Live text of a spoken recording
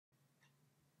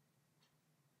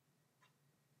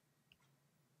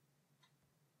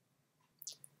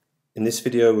In this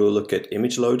video we'll look at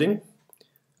image loading,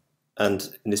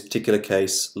 and in this particular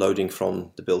case loading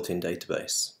from the built-in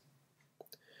database.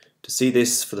 To see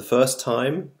this for the first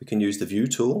time we can use the View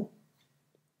tool.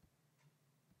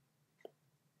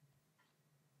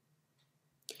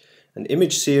 An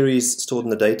image series stored in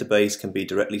the database can be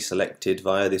directly selected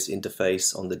via this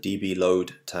interface on the DB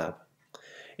Load tab.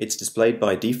 It's displayed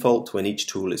by default when each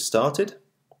tool is started,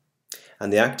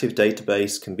 and the active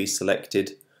database can be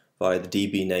selected via the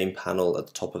DB name panel at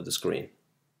the top of the screen.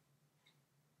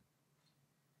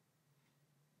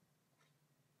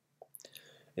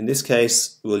 In this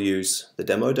case we'll use the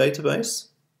demo database.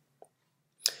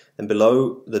 Then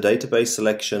below the database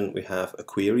selection we have a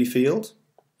query field,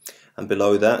 and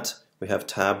below that we have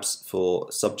tabs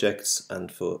for subjects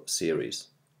and for series.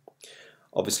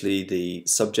 Obviously the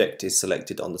subject is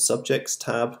selected on the Subjects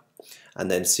tab,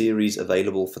 and then series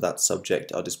available for that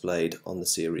subject are displayed on the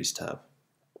Series tab.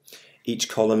 Each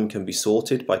column can be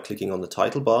sorted by clicking on the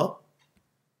title bar.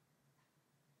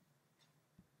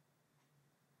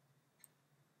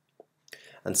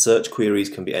 And search queries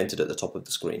can be entered at the top of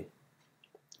the screen.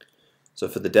 So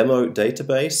for the demo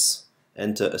database,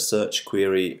 enter a search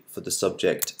query for the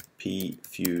subject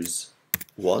pfuse1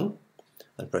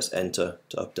 and press enter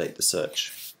to update the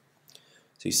search.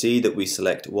 So you see that we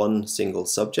select one single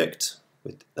subject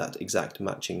with that exact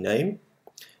matching name.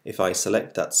 If I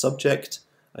select that subject,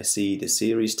 I see the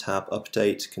series tab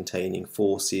update containing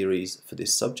 4 series for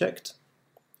this subject.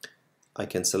 I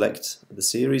can select the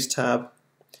series tab,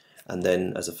 and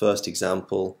then as a first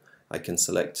example I can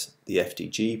select the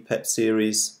FDG pet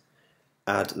series,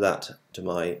 add that to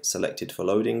my selected for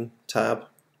loading tab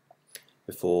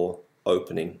before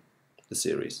opening the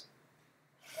series.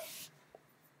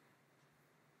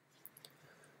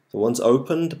 So once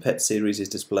opened, the pet series is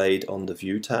displayed on the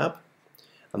View tab,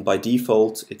 and by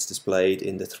default it's displayed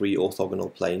in the 3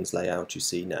 orthogonal planes layout you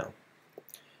see now.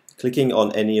 Clicking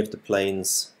on any of the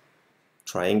planes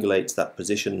triangulates that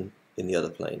position in the other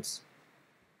planes.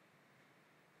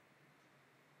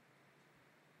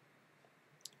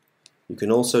 You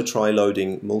can also try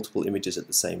loading multiple images at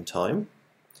the same time,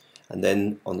 and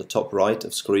then on the top right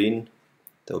of screen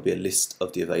there will be a list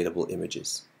of the available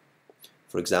images.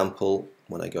 For example,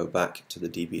 when I go back to the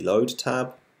DB Load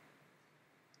tab,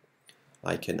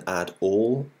 I can add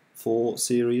all 4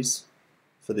 series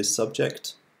for this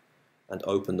subject and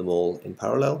open them all in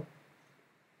parallel.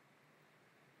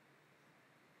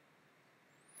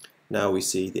 Now we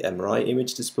see the MRI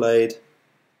image displayed,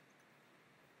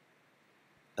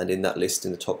 and in that list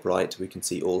in the top right we can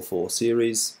see all 4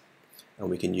 series, and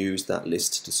we can use that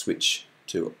list to switch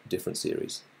to different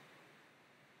series.